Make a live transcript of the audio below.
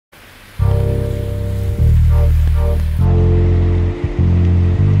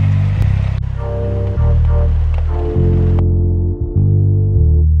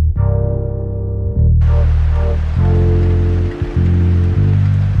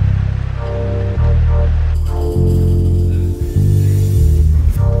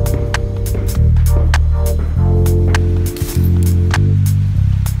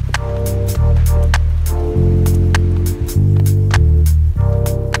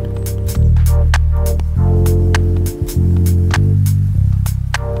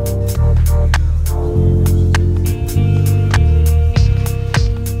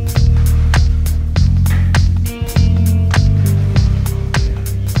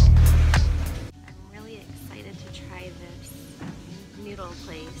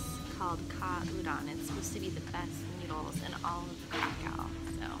supposed to be the best noodles in all of Krakow.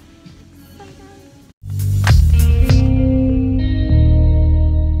 So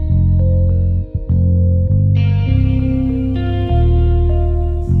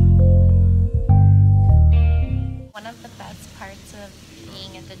one of the best parts of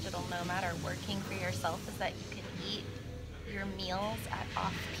being a digital nomad or working for yourself is that you can eat your meals at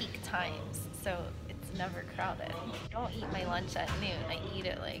off-peak times, so it's never crowded. I don't eat my lunch at noon, I eat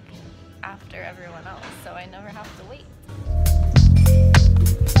it like after everyone else, so I never have to wait.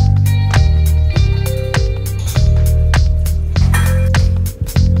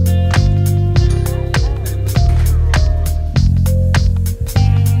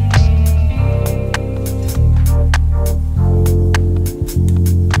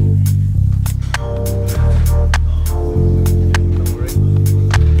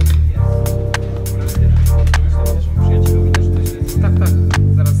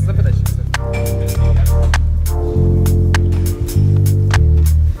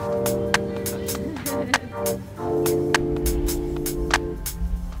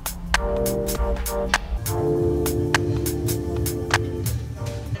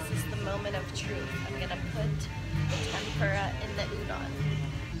 This is the moment of truth. I'm gonna put the tempura in the udon.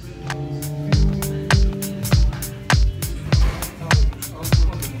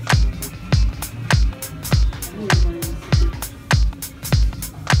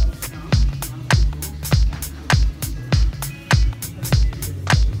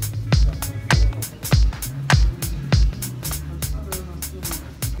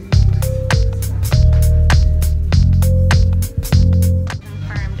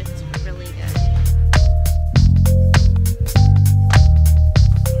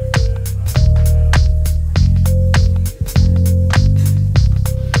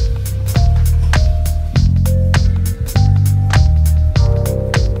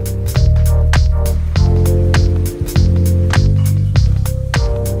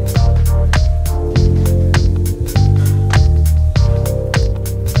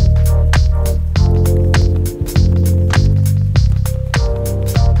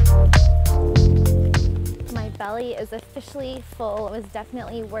 Is officially full. It was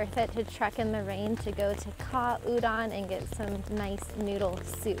definitely worth it to trek in the rain to go to Ka Udon and get some nice noodle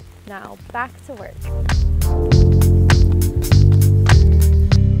soup. Now back to work.